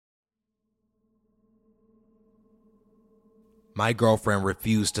My girlfriend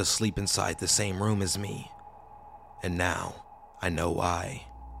refused to sleep inside the same room as me, and now I know why.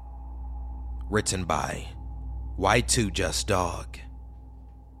 Written by Y2 Just Dog.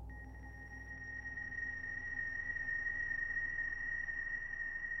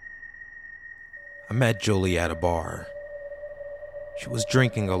 I met Julie at a bar. She was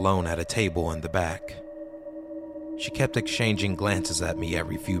drinking alone at a table in the back. She kept exchanging glances at me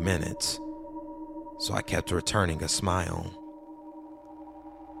every few minutes, so I kept returning a smile.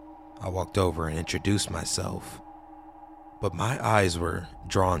 I walked over and introduced myself, but my eyes were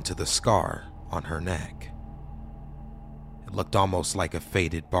drawn to the scar on her neck. It looked almost like a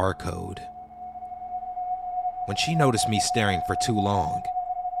faded barcode. When she noticed me staring for too long,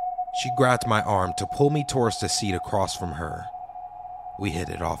 she grabbed my arm to pull me towards the seat across from her. We hit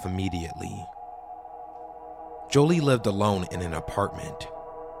it off immediately. Jolie lived alone in an apartment,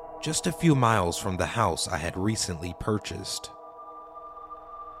 just a few miles from the house I had recently purchased.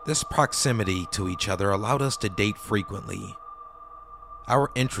 This proximity to each other allowed us to date frequently.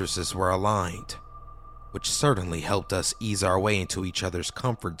 Our interests were aligned, which certainly helped us ease our way into each other's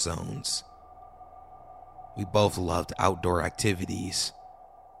comfort zones. We both loved outdoor activities,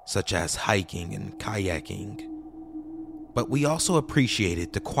 such as hiking and kayaking, but we also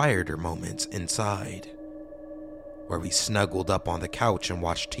appreciated the quieter moments inside, where we snuggled up on the couch and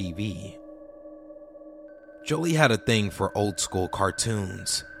watched TV. Jolie had a thing for old school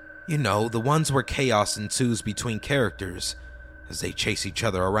cartoons. You know, the ones where chaos ensues between characters as they chase each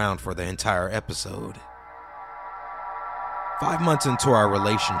other around for the entire episode. 5 months into our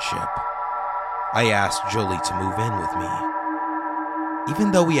relationship, I asked Jolie to move in with me.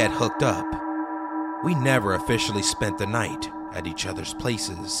 Even though we had hooked up, we never officially spent the night at each other's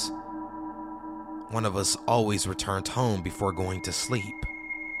places. One of us always returned home before going to sleep.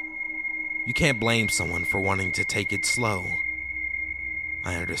 You can't blame someone for wanting to take it slow.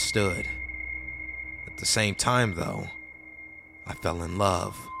 I understood. At the same time, though, I fell in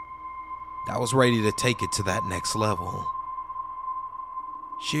love. I was ready to take it to that next level.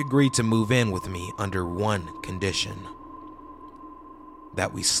 She agreed to move in with me under one condition: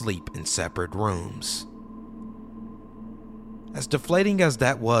 that we sleep in separate rooms. As deflating as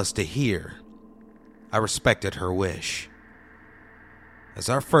that was to hear, I respected her wish. As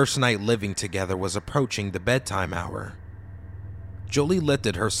our first night living together was approaching the bedtime hour, Jolie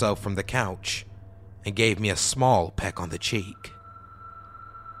lifted herself from the couch and gave me a small peck on the cheek.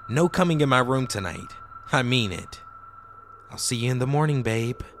 No coming in my room tonight. I mean it. I'll see you in the morning,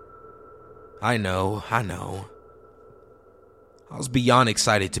 babe. I know. I was beyond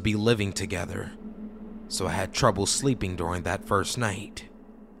excited to be living together, so I had trouble sleeping during that first night.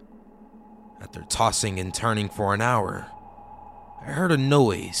 After tossing and turning for an hour, I heard a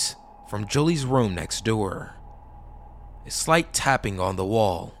noise from Jolie's room next door. A slight tapping on the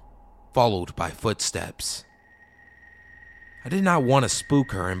wall, followed by footsteps. I did not want to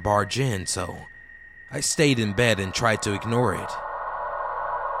spook her and barge in, so I stayed in bed and tried to ignore it.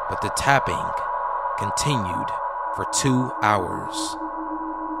 But the tapping continued for 2 hours.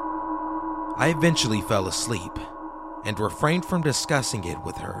 I eventually fell asleep and refrained from discussing it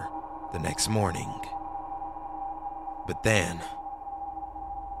with her the next morning. But then,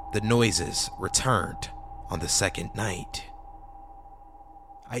 the noises returned on the second night.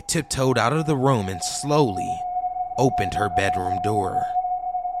 I tiptoed out of the room and slowly opened her bedroom door.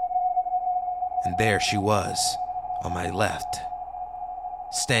 And there she was, on my left,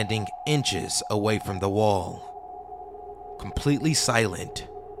 standing inches away from the wall, completely silent,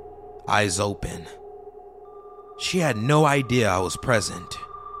 eyes open. She had no idea I was present.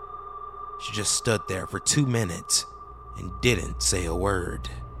 She just stood there for 2 minutes and didn't say a word.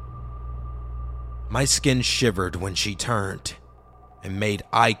 My skin shivered when she turned and made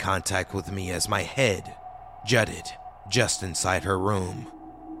eye contact with me as my head jutted just inside her room.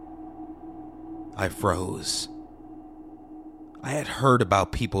 I froze. I had heard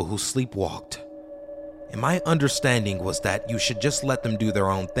about people who sleepwalked, and my understanding was that you should just let them do their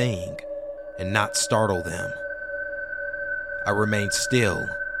own thing and not startle them. I remained still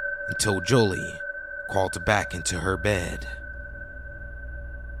until Jolie crawled back into her bed.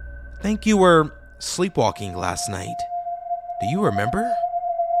 "Think you were sleepwalking last night. Do you remember?"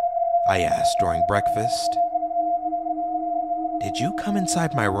 I asked during breakfast. "Did you come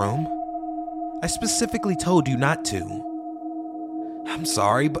inside my room? I specifically told you not to." "I'm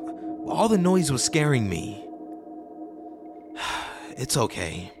sorry, but all the noise was scaring me." "It's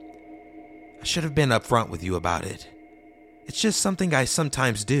okay. I should have been upfront with you about it. It's just something I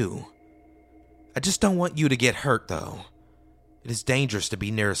sometimes do. I just don't want you to get hurt, though. It is dangerous to be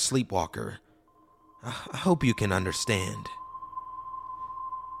near a sleepwalker. I hope you can understand."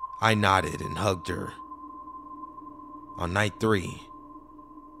 I nodded and hugged her. On night 3,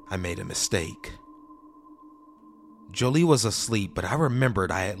 I made a mistake. Julie was asleep, but I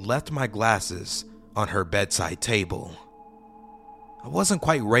remembered I had left my glasses on her bedside table. I wasn't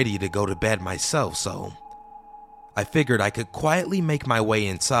quite ready to go to bed myself, so I figured I could quietly make my way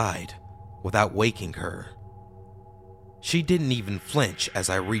inside without waking her. She didn't even flinch as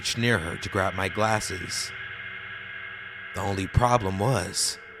I reached near her to grab my glasses. The only problem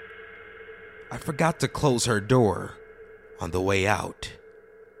was, I forgot to close her door on the way out.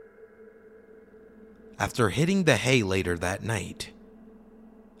 After hitting the hay later that night,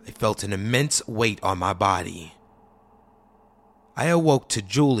 I felt an immense weight on my body. I awoke to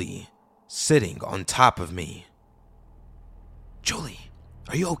Julie sitting on top of me. "Julie,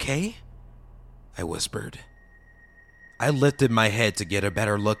 are you okay?" I whispered. I lifted my head to get a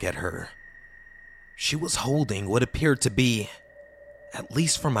better look at her. She was holding what appeared to be, at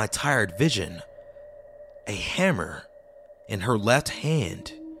least from my tired vision, a hammer in her left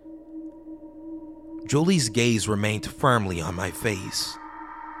hand. Julie's gaze remained firmly on my face.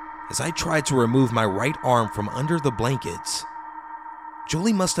 As I tried to remove my right arm from under the blankets,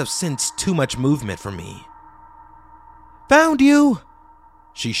 Julie must have sensed too much movement from me. "Found you!"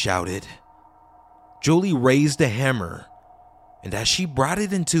 she shouted. Julie raised the hammer, and as she brought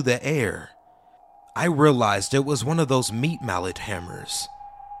it into the air, I realized it was one of those meat mallet hammers.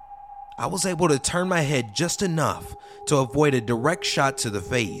 I was able to turn my head just enough to avoid a direct shot to the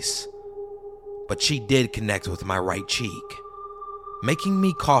face, but she did connect with my right cheek, making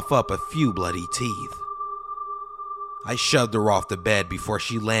me cough up a few bloody teeth. I shoved her off the bed before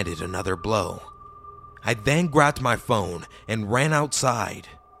she landed another blow. I then grabbed my phone and ran outside.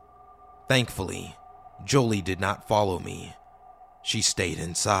 Thankfully, Julie did not follow me. She stayed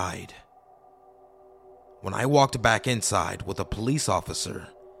inside. When I walked back inside with a police officer,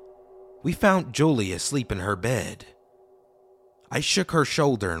 we found Julie asleep in her bed. I shook her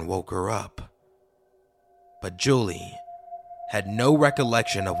shoulder and woke her up. But Julie had no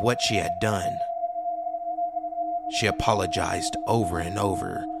recollection of what she had done. She apologized over and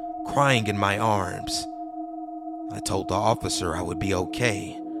over, crying in my arms. I told the officer I would be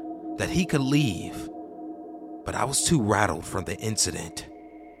okay, that he could leave, but I was too rattled from the incident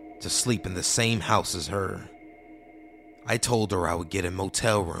to sleep in the same house as her. I told her I would get a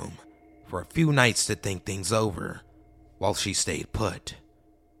motel room for a few nights to think things over while she stayed put.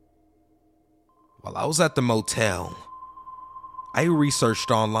 While I was at the motel, I researched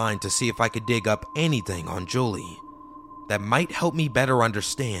online to see if I could dig up anything on Julie that might help me better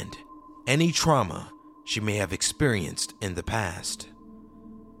understand any trauma she may have experienced in the past.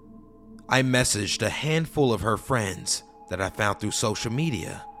 I messaged a handful of her friends that I found through social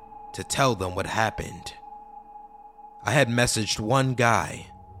media to tell them what happened. I had messaged one guy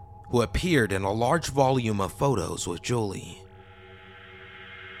who appeared in a large volume of photos with Julie.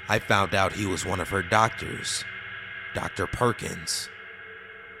 I found out he was one of her doctors, Dr. Perkins.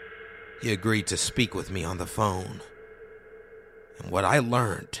 He agreed to speak with me on the phone, and what I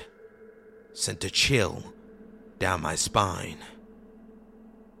learned sent a chill down my spine.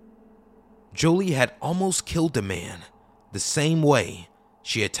 Julie had almost killed a man the same way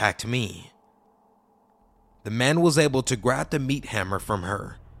she attacked me. The man was able to grab the meat hammer from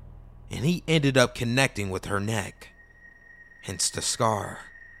her, and he ended up connecting with her neck, hence the scar.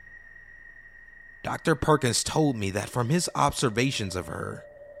 Dr. Perkins told me that from his observations of her,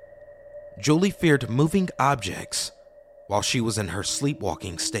 Julie feared moving objects while she was in her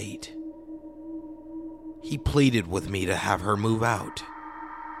sleepwalking state. He pleaded with me to have her move out.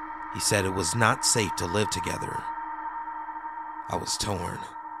 He said it was not safe to live together. I was torn.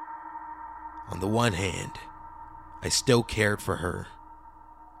 On the one hand, I still cared for her,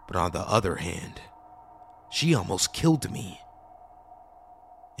 but on the other hand, she almost killed me.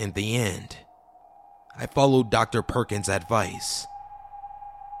 In the end, I followed Dr. Perkins' advice.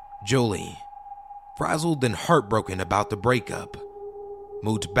 Julie, frazzled and heartbroken about the breakup,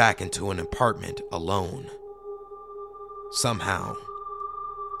 moved back into an apartment alone. Somehow,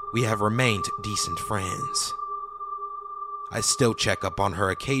 we have remained decent friends. I still check up on her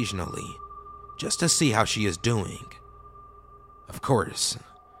occasionally, just to see how she is doing. Of course,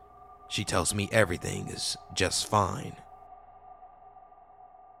 she tells me everything is just fine.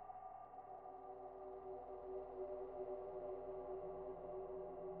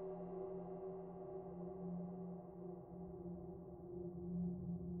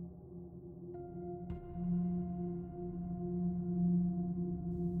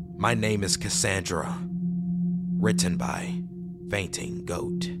 My name is Cassandra, written by Fainting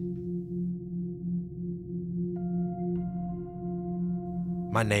Goat.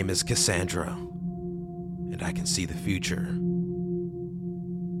 My name is Cassandra, and I can see the future.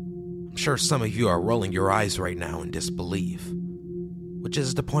 I'm sure some of you are rolling your eyes right now in disbelief, which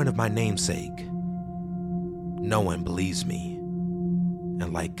is the point of my namesake. No one believes me,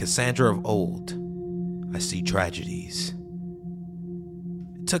 and like Cassandra of old, I see tragedies.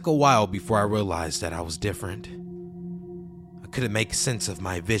 It took a while before I realized that I was different. I couldn't make sense of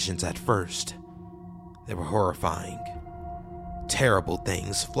my visions at first. They were horrifying. Terrible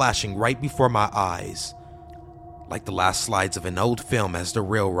things flashing right before my eyes, like the last slides of an old film as the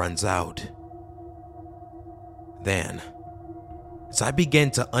reel runs out. Then, as I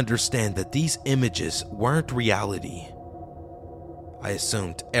began to understand that these images weren't reality, I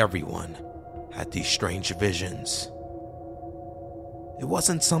assumed everyone had these strange visions. It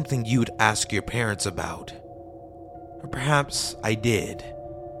wasn't something you'd ask your parents about, or perhaps I did,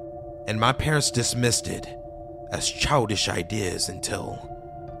 and my parents dismissed it as childish ideas until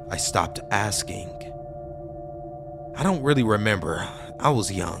I stopped asking. I don't really remember. I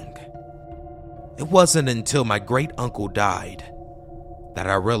was young. It wasn't until my great uncle died that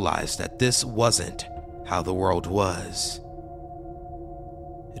I realized that this wasn't how the world was.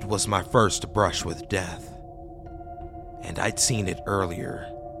 It was my first brush with death, and I'd seen it earlier.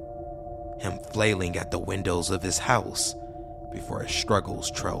 Him flailing at the windows of his house before his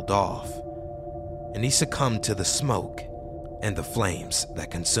struggles trailed off, and he succumbed to the smoke and the flames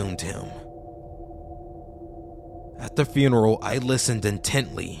that consumed him. At the funeral, I listened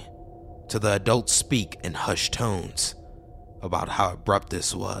intently to the adults speak in hushed tones about how abrupt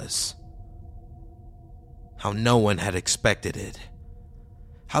this was, how no one had expected it,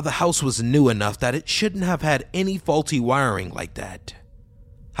 how the house was new enough that it shouldn't have had any faulty wiring like that,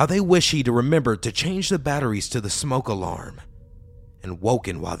 how they wish he'd remembered to change the batteries to the smoke alarm and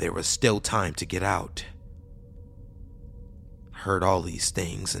woken while there was still time to get out. I heard all these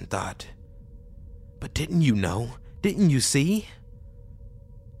things and thought, but didn't you know? Didn't you see?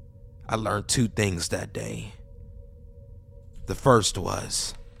 I learned two things that day. The first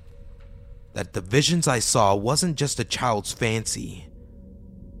was that the visions I saw wasn't just a child's fancy.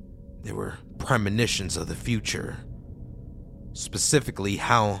 They were premonitions of the future. Specifically,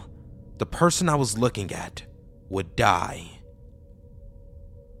 how the person I was looking at would die.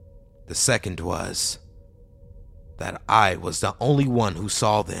 The second was that I was the only one who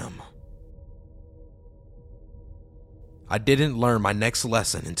saw them. I didn't learn my next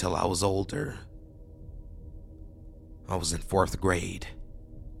lesson until I was older. I was in 4th grade.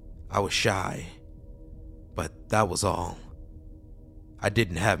 I was shy, but that was all. I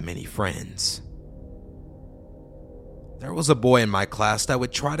didn't have many friends. There was a boy in my class that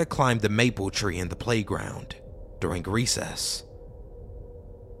would try to climb the maple tree in the playground during recess.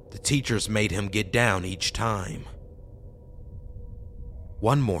 The teachers made him get down each time.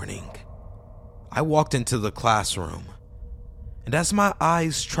 One morning, I walked into the classroom, and as my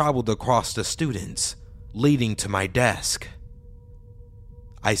eyes traveled across the students leading to my desk,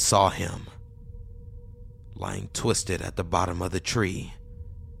 I saw him lying twisted at the bottom of the tree,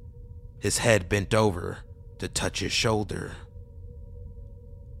 his head bent over to touch his shoulder.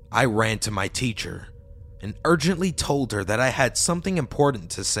 I ran to my teacher and urgently told her that I had something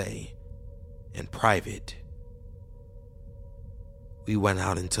important to say in private. We went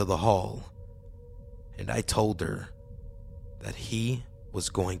out into the hall, and I told her that he was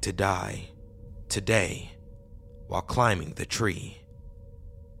going to die today while climbing the tree.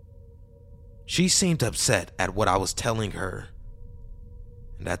 She seemed upset at what I was telling her,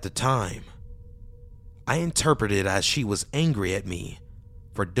 and at the time, I interpreted it as she was angry at me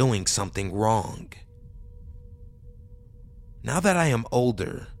for doing something wrong. Now that I am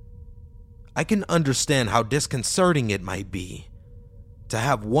older, I can understand how disconcerting it might be to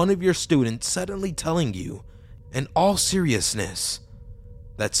have one of your students suddenly telling you, in all seriousness,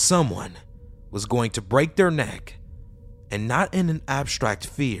 that someone was going to break their neck, and not in an abstract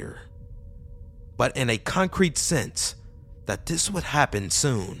fear, but in a concrete sense that this would happen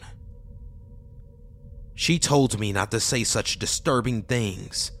soon. She told me not to say such disturbing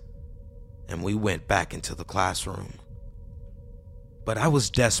things, and we went back into the classroom. But I was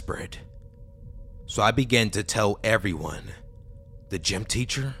desperate, so I began to tell everyone, the gym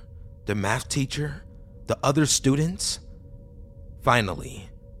teacher, the math teacher, the other students. Finally,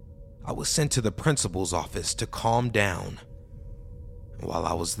 I was sent to the principal's office to calm down. And while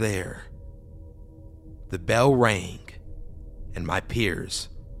I was there, the bell rang and my peers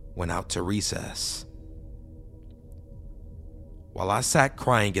went out to recess. While I sat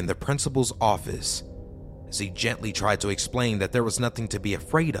crying in the principal's office as he gently tried to explain that there was nothing to be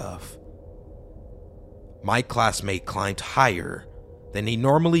afraid of, my classmate climbed higher than he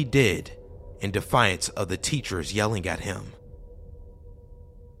normally did in defiance of the teachers yelling at him.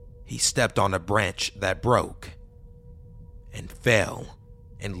 He stepped on a branch that broke and fell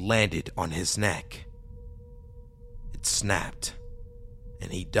and landed on his neck. It snapped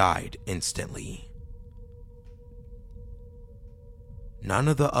and he died instantly. None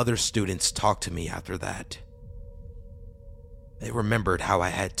of the other students talked to me after that. They remembered how I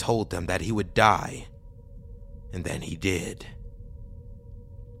had told them that he would die, and then he did.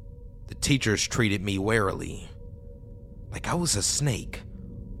 The teachers treated me warily, like I was a snake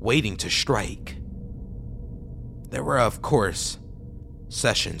waiting to strike. There were, of course,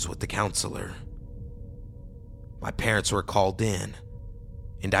 sessions with the counselor. My parents were called in,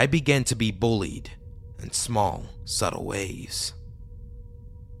 and I began to be bullied in small, subtle ways.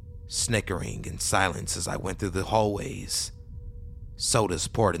 Snickering in silence as I went through the hallways. Sodas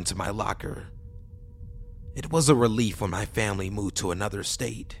poured into my locker. It was a relief when my family moved to another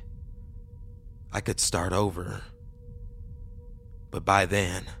state. I could start over. But by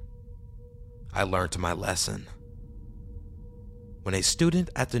then, I learned my lesson. When a student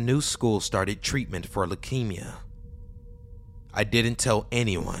at the new school started treatment for leukemia, I didn't tell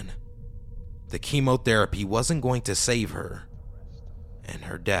anyone the chemotherapy wasn't going to save her, and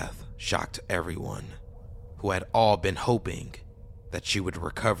her death shocked everyone who had all been hoping that she would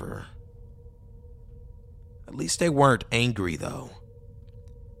recover. At least they weren't angry, though.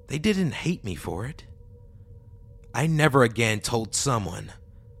 They didn't hate me for it. I never again told someone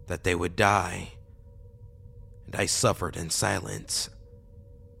that they would die, and I suffered in silence,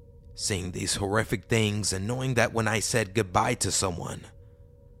 seeing these horrific things and knowing that when I said goodbye to someone,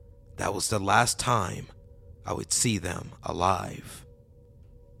 that was the last time I would see them alive.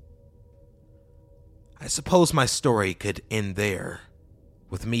 I suppose my story could end there,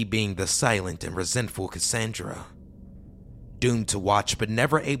 with me being the silent and resentful Cassandra, doomed to watch but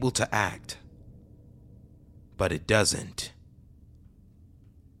never able to act. But it doesn't.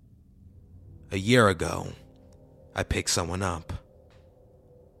 A year ago, I picked someone up.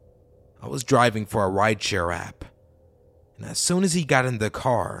 I was driving for a rideshare app, and as soon as he got in the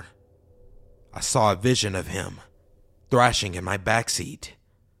car, I saw a vision of him thrashing in my backseat,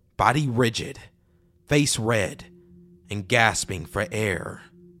 body rigid, face red, and gasping for air.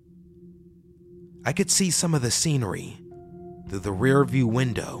 I could see some of the scenery through the rear-view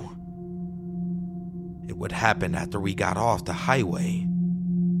window. It would happen after we got off the highway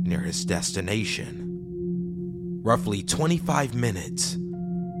near his destination. Roughly 25 minutes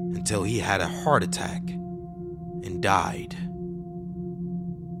until he had a heart attack and died.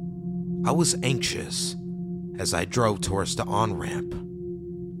 I was anxious as I drove towards the on-ramp.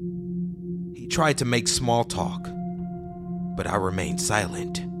 He tried to make small talk, but I remained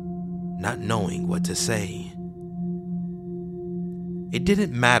silent, not knowing what to say. It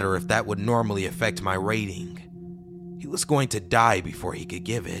didn't matter if that would normally affect my rating. He was going to die before he could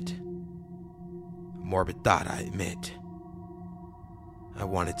give it. A morbid thought, I admit. I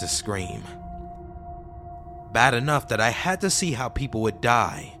wanted to scream. Bad enough that I had to see how people would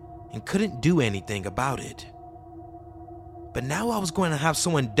die and couldn't do anything about it. But now I was going to have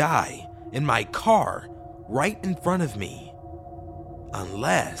someone die in my car right in front of me.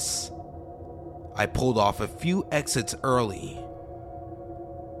 Unless I pulled off a few exits early.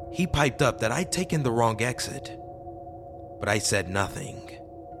 He piped up that I'd taken the wrong exit, but I said nothing.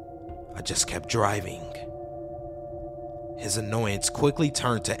 I just kept driving. His annoyance quickly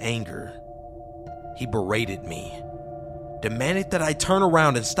turned to anger. He berated me, demanded that I turn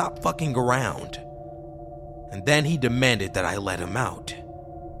around and stop fucking around, and then he demanded that I let him out.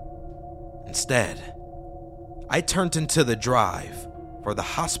 Instead, I turned into the drive for the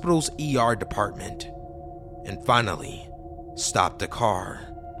hospital's ER department and finally stopped the car.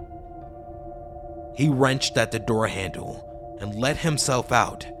 He wrenched at the door handle and let himself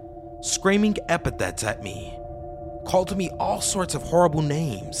out, screaming epithets at me, called me all sorts of horrible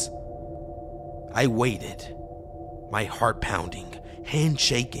names. I waited, my heart pounding, hand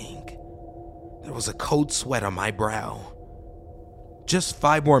shaking. There was a cold sweat on my brow. Just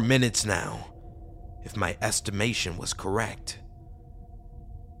 5 more minutes now, if my estimation was correct.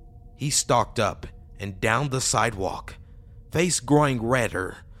 He stalked up and down the sidewalk, face growing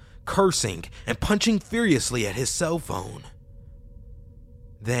redder, cursing and punching furiously at his cell phone.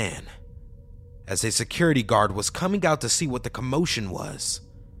 Then, as a security guard was coming out to see what the commotion was,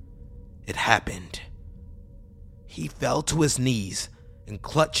 it happened. He fell to his knees and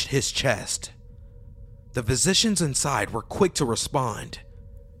clutched his chest. The physicians inside were quick to respond,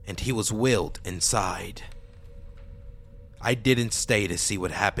 and he was wheeled inside. I didn't stay to see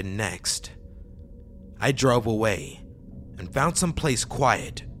what happened next. I drove away and found some place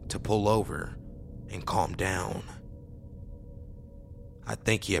quiet to pull over and calm down. I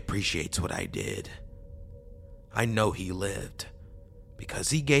think he appreciates what I did. I know he lived because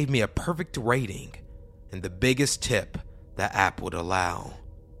he gave me a perfect rating and the biggest tip the app would allow.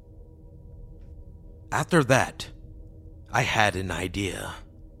 After that, I had an idea.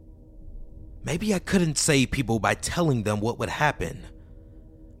 Maybe I couldn't save people by telling them what would happen,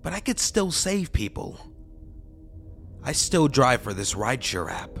 but I could still save people. I still drive for this rideshare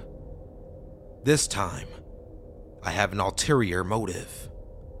app. This time, I have an ulterior motive.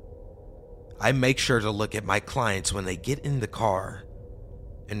 I make sure to look at my clients when they get in the car,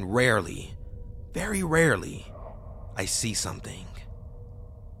 and rarely, very rarely, I see something.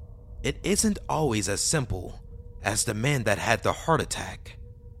 It isn't always as simple as the man that had the heart attack.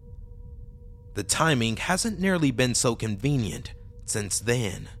 The timing hasn't nearly been so convenient since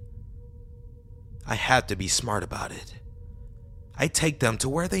then. I have to be smart about it. I take them to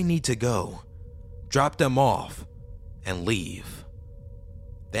where they need to go, drop them off, and leave.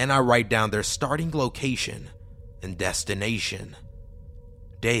 Then I write down their starting location and destination.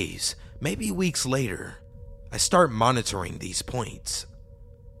 Days, maybe weeks later, I start monitoring these points,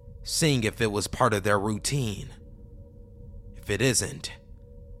 seeing if it was part of their routine. If it isn't,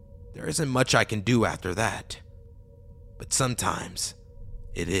 there isn't much I can do after that. But sometimes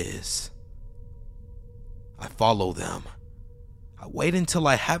it is. I follow them. I wait until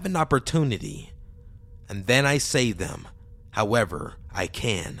I have an opportunity, and then I save them however I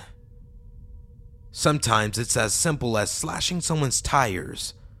can. Sometimes it's as simple as slashing someone's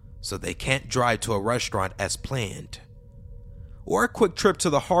tires so they can't drive to a restaurant as planned, or a quick trip to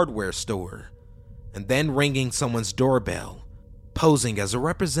the hardware store, and then ringing someone's doorbell, posing as a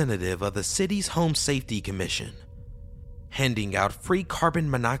representative of the city's Home Safety Commission, handing out free carbon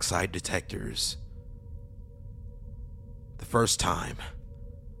monoxide detectors. The first time,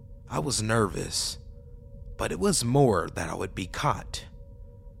 I was nervous, but it was more that I would be caught.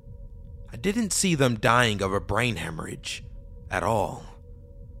 I didn't see them dying of a brain hemorrhage at all.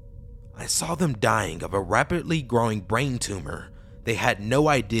 I saw them dying of a rapidly growing brain tumor they had no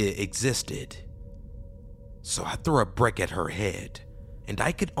idea existed. So I threw a brick at her head, and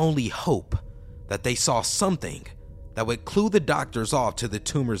I could only hope that they saw something that would clue the doctors off to the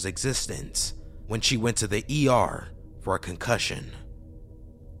tumor's existence when she went to the ER for a concussion.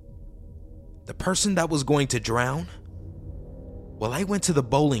 The person that was going to drown? Well, I went to the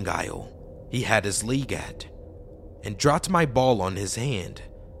bowling aisle he had his league at and dropped my ball on his hand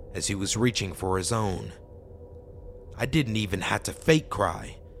as he was reaching for his own. I didn't even have to fake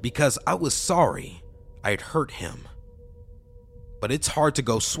cry because I was sorry I'd hurt him. But it's hard to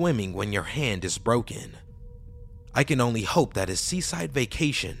go swimming when your hand is broken. I can only hope that his seaside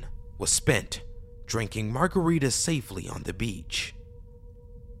vacation was spent drinking margaritas safely on the beach.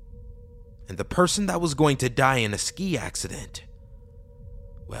 And the person that was going to die in a ski accident,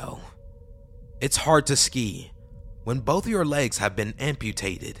 well, it's hard to ski when both your legs have been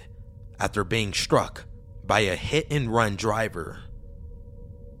amputated after being struck by a hit-and-run driver.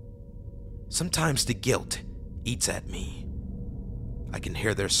 Sometimes the guilt eats at me. I can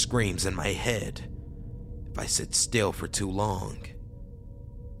hear their screams in my head if I sit still for too long.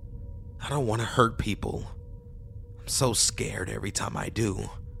 I don't want to hurt people. I'm so scared every time I do.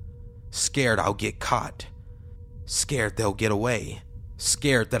 Scared I'll get caught. Scared they'll get away.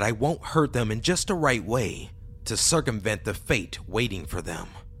 Scared that I won't hurt them in just the right way to circumvent the fate waiting for them.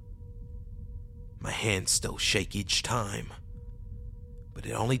 My hands still shake each time, but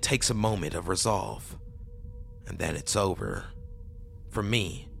it only takes a moment of resolve, and then it's over. For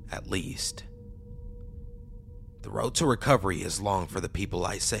me, at least. The road to recovery is long for the people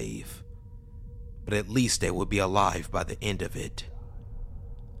I save, but at least they will be alive by the end of it.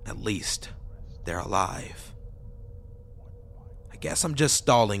 At least they're alive. I guess I'm just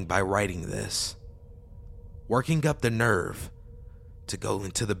stalling by writing this, working up the nerve to go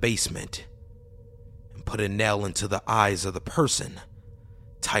into the basement and put a nail into the eyes of the person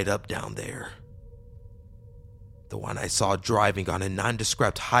tied up down there. The one I saw driving on a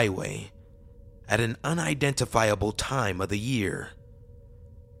nondescript highway at an unidentifiable time of the year,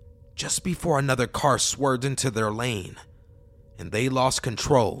 just before another car swerved into their lane and they lost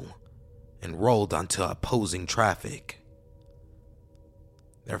control and rolled onto opposing traffic.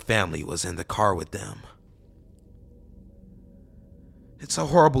 Their family was in the car with them. It's a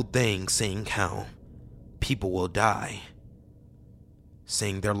horrible thing seeing how people will die,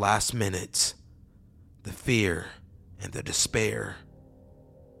 seeing their last minutes, the fear and the despair.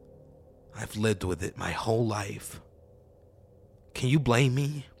 I've lived with it my whole life. Can you blame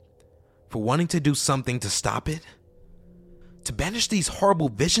me for wanting to do something to stop it? To banish these horrible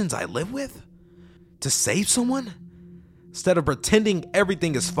visions I live with? To save someone? Instead of pretending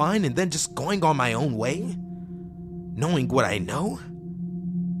everything is fine and then just going on my own way? Knowing what I know?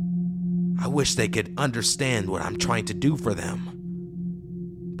 I wish they could understand what I'm trying to do for them.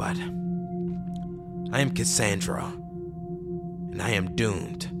 But I am Cassandra, and I am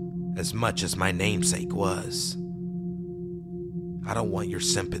doomed as much as my namesake was. I don't want your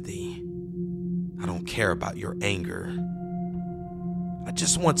sympathy. I don't care about your anger. I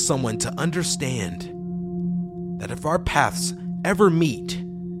just want someone to understand that if our paths ever meet,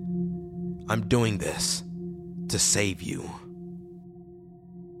 I'm doing this to save you.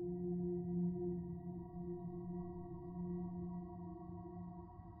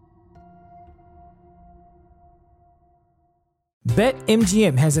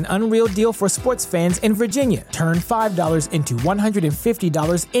 BetMGM has an unreal deal for sports fans in Virginia. Turn $5 into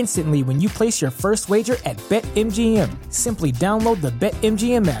 $150 instantly when you place your first wager at BetMGM. Simply download the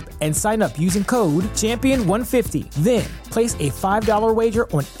BetMGM app and sign up using code Champion150. Then, place a $5 wager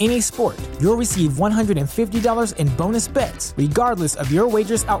on any sport. You'll receive $150 in bonus bets, regardless of your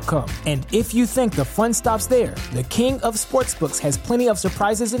wager's outcome. And if you think the fun stops there, the King of Sportsbooks has plenty of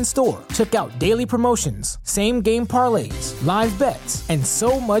surprises in store. Check out daily promotions, same-game parlays, live bets, and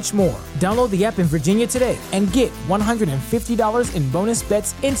so much more. Download the app in Virginia today and get $150 in bonus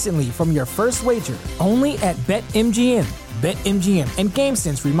bets instantly from your first wager. Only at BetMGM. BetMGM and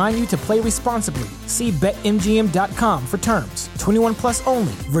GameSense remind you to play responsibly. See BetMGM.com for terms. 21 plus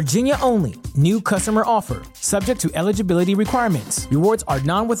only. Virginia only. New customer offer. Subject to eligibility requirements. Rewards are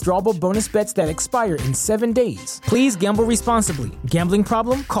non-withdrawable bonus bets that expire in 7 days. Please gamble responsibly. Gambling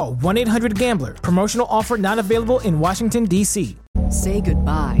problem? Call 1-800-GAMBLER. Promotional offer not available in Washington, D.C. Say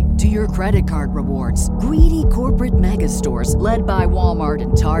goodbye to your credit card rewards. Greedy corporate mega stores, led by Walmart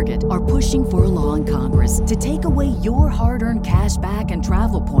and Target, are pushing for a law in Congress to take away your hard-earned cash back and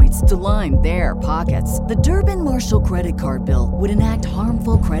travel points to line their pockets. The Durbin-Marshall credit card bill would enact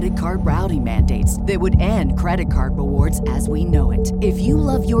harmful credit card routing mandates that would end credit card rewards as we know it. If you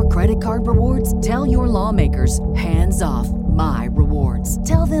love your credit card rewards, tell your lawmakers, hands off my rewards.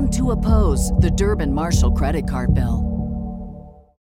 Tell them to oppose the Durbin-Marshall credit card bill.